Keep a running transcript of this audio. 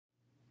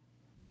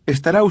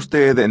¿Estará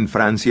usted en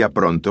Francia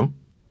pronto?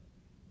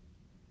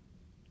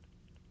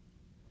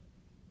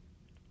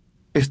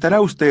 ¿Estará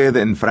usted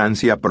en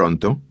Francia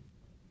pronto?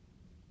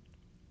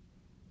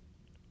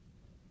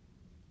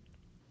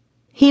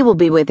 He will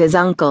be with his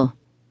uncle.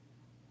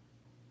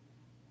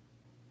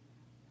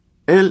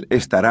 Él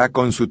estará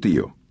con su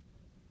tío.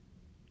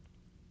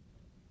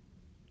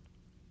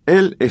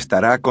 Él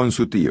estará con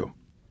su tío.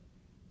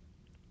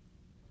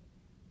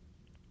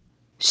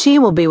 She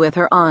will be with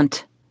her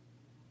aunt.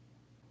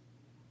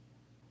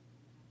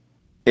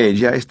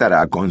 Ella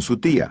estará con su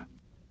tía.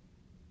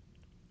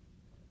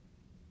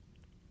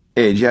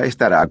 Ella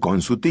estará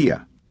con su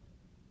tía.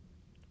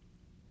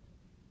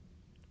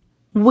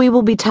 We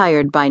will be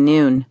tired by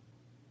noon.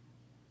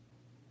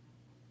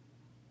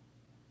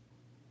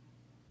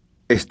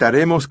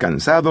 Estaremos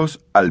cansados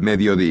al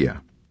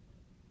mediodía.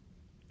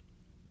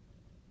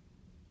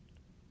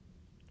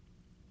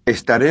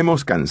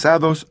 Estaremos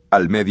cansados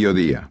al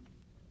mediodía.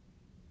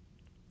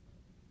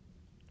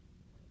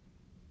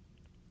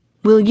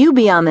 Will you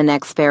be on the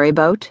next ferry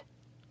boat?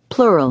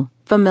 Plural,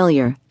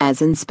 familiar,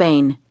 as in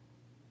Spain.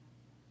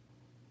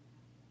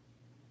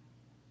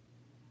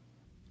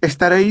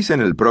 ¿Estaréis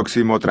en el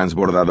próximo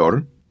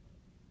transbordador?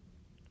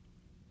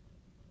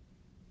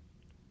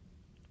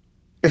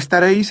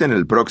 ¿Estaréis en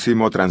el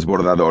próximo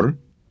transbordador?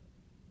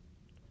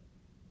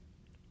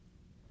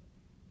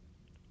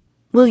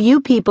 Will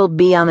you people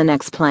be on the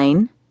next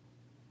plane?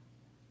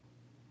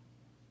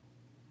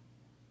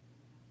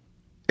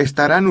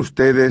 ¿Estarán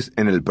ustedes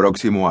en el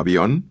próximo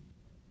avión?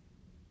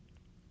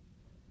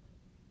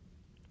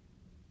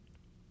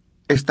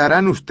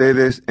 ¿Estarán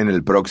ustedes en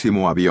el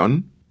próximo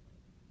avión?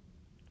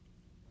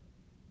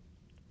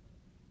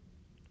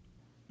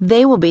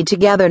 They will be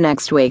together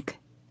next week.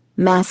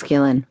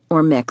 Masculine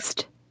or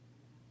mixed.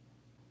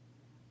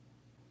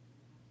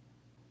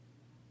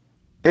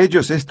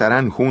 Ellos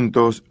estarán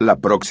juntos la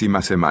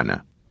próxima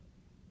semana.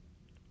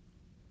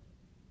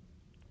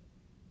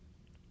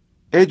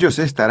 Ellos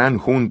estarán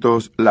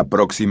juntos la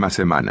próxima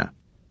semana.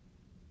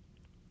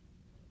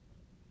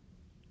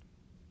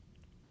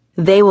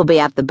 They will be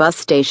at the bus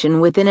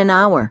station within an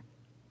hour.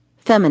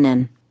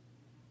 Feminine.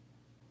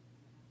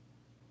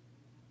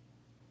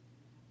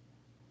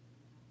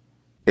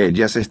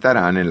 Ellas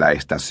estarán en la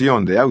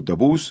estación de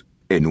autobús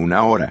en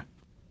una hora.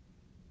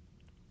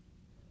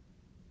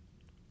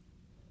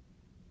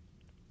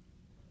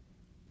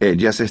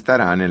 Ellas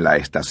estarán en la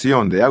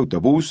estación de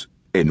autobús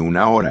en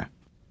una hora.